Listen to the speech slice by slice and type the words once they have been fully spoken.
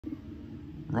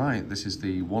Right, this is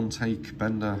the one-take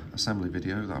bender assembly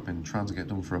video that I've been trying to get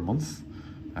done for a month.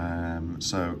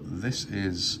 So this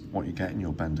is what you get in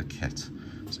your bender kit.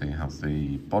 So you have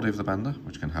the body of the bender,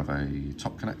 which can have a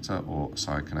top connector or a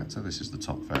side connector. This is the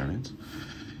top variant.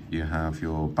 You have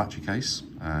your battery case.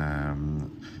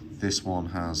 This one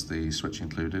has the switch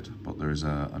included, but there is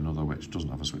another which doesn't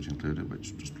have a switch included,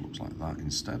 which just looks like that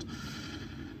instead.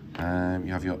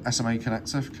 You have your SMA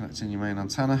connector for connecting your main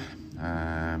antenna,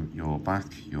 your back,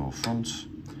 your front,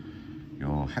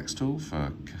 your hex tool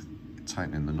for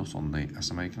tightening the nut on the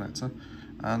SMA connector,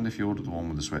 and if you order the one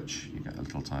with the switch, you get a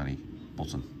little tiny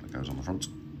button that goes on the front.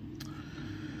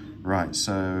 Right,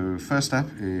 so first step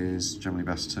is generally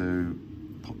best to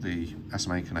put the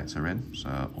SMA connector in,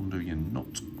 so undo your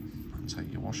nut and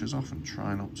take your washers off and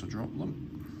try not to drop them.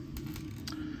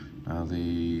 Now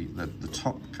the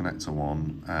top connector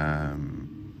one,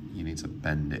 you need to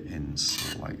bend it in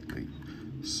slightly.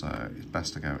 So it's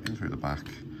best to go in through the back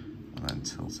and then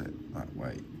tilt it that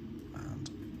way and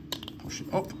push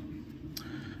it up.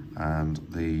 And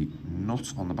the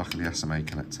nut on the back of the SMA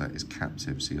connector is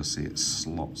captive, so you'll see it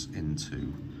slots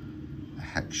into a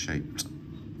hex-shaped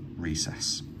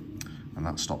recess. And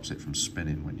that stops it from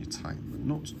spinning when you tighten the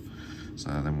nut. So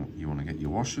then you want to get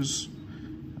your washers.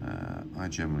 I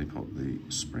generally put the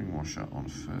spring washer on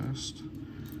first,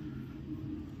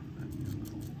 then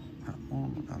that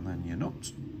one, and then your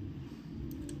nut.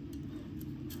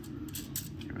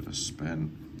 Give it a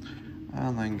spin,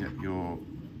 and then get your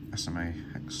SMA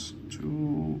hex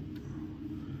tool,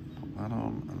 put that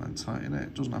on, and then tighten it.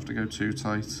 It doesn't have to go too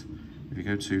tight. If you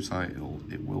go too tight,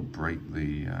 it will break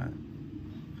the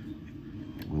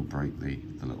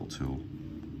little tool.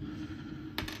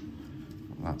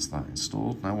 That's that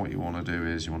installed. Now what you want to do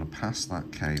is you want to pass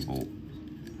that cable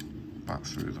back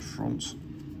through the front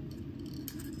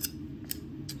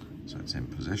so it's in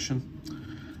position.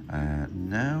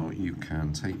 Now you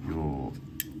can take your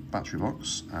battery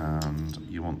box and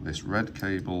you want this red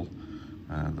cable,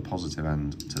 the positive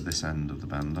end, to this end of the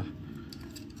bender,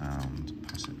 and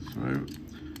pass it through.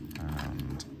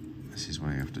 And this is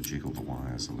where you have to jiggle the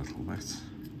wires a little bit.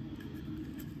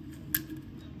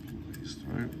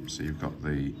 So you've got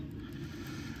the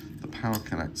power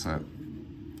connector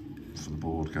for the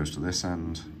board goes to this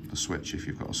end, the switch, if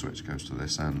you've got a switch, goes to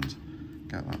this end.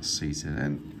 Get that seated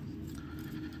in.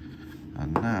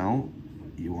 And now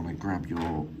you want to grab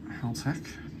your Heltec,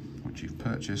 which you've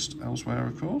purchased elsewhere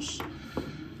of course,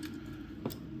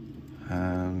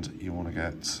 and you want to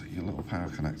get your little power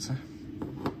connector,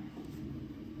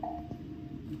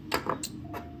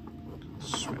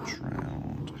 switch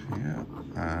round here,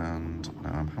 and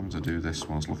now I'm having to do this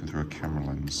whilst looking through a camera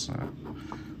lens. So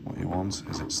what you want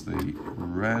is it's the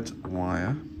red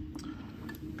wire,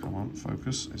 come on,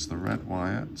 focus, it's the red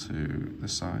wire to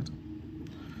this side,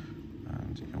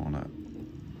 and you want to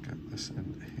get this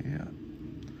in here.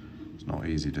 It's not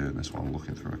easy doing this while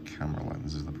looking through a camera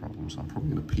lens is the problem, so I'm probably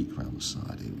going to peek around the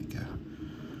side. Here we go,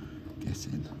 get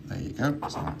in, there you go,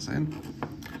 so that's in.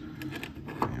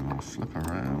 You want to flip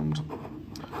around.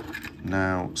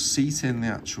 Now, seating the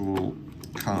actual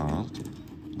card,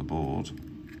 the board,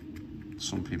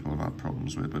 some people have had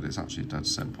problems with, but it's actually dead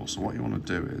simple. So what you want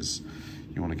to do is,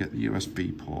 you want to get the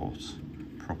USB port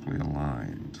properly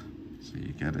aligned. So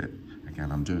you get it,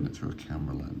 again, I'm doing it through a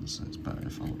camera lens, so it's better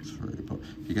if I look through, but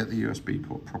if you get the USB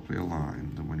port properly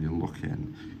aligned, and when you look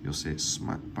in, you'll see it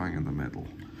smack bang in the middle,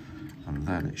 and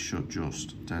then it should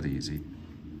just, dead easy,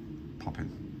 pop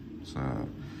in. So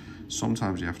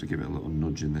sometimes you have to give it a little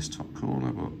nudge in this top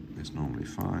corner, but it's normally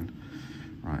fine.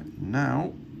 Right,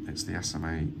 now it's the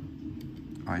SMA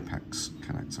IPEX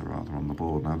connector rather on the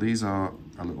board. Now these are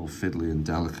a little fiddly and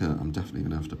delicate. I'm definitely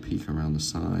going to have to peek around the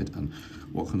side, and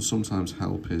what can sometimes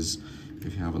help is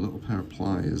if you have a little pair of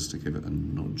pliers to give it a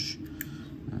nudge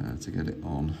to get it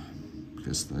on,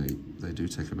 because they do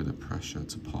take a bit of pressure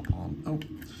to pop on.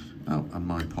 Oh, and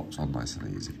mine pops on nice and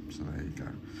easy, so there you go.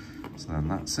 So then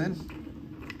that's in.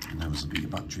 Inevitably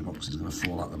your battery box is going to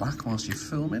fall out the back whilst you're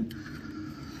filming.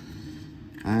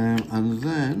 And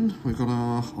then we've got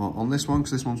our, on this one, because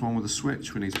this one's one with a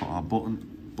switch, we need to put our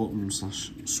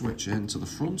button/switch into the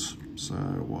front. So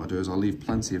what I do is I leave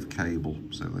plenty of cable,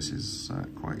 so this is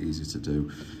quite easy to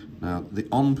do. Now the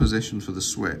on position for the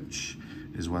switch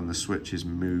is when the switch is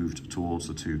moved towards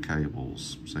the two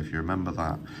cables. So if you remember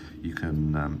that, you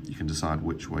can decide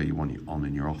which way you want your on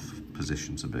and your off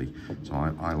position to be. So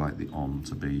I like the on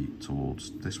to be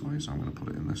towards this way, so I'm going to put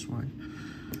it in this way.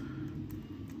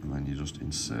 And then you just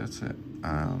insert it,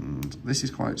 and this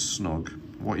is quite snug.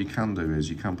 What you can do is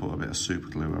you can put a bit of super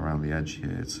glue around the edge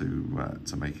here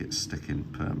to make it stick in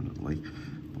permanently.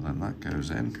 But then that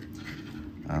goes in,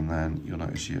 and then you'll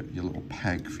notice your little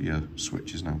peg for your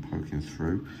switch is now poking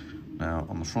through. Now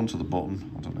on the front of the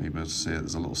button, I don't know if you'll be able to see it,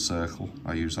 there's a little circle.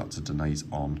 I use that to donate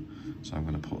on, so I'm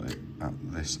going to put it at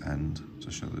this end to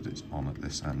show that it's on at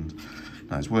this end.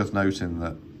 Now it's worth noting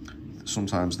that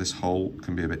sometimes this hole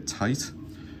can be a bit tight,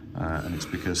 and it's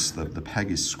because the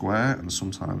peg is square, and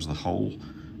sometimes the hole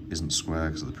isn't square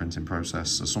because of the printing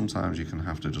process. So sometimes you can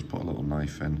have to just put a little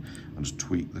knife in and just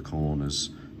tweak the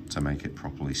corners to make it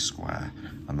properly square,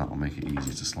 and that'll make it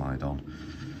easy to slide on.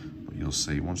 But you'll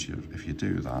see if you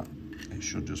do that, it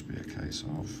should just be a case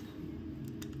of,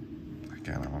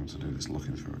 again, I'm having to do this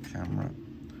looking through a camera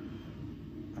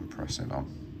and pressing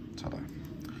on. Ta-da.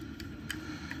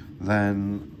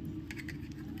 Then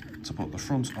to put the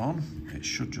front on, it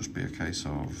should just be a case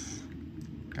of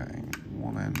getting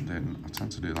one end in. I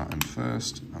tend to do that end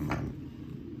first and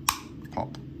then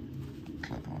pop,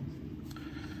 clip on.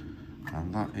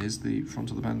 And that is the front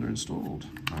of the bender installed.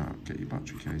 Now get your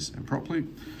battery case in properly.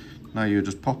 Now you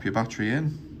just pop your battery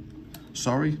in.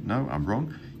 Sorry, no, I'm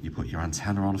wrong. You put your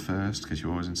antenna on first, because you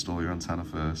always install your antenna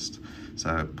first.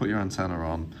 So put your antenna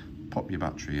on, pop your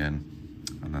battery in,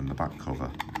 and then the back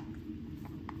cover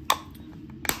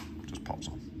just pops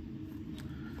on.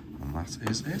 And that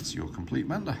is it, your complete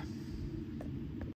bender.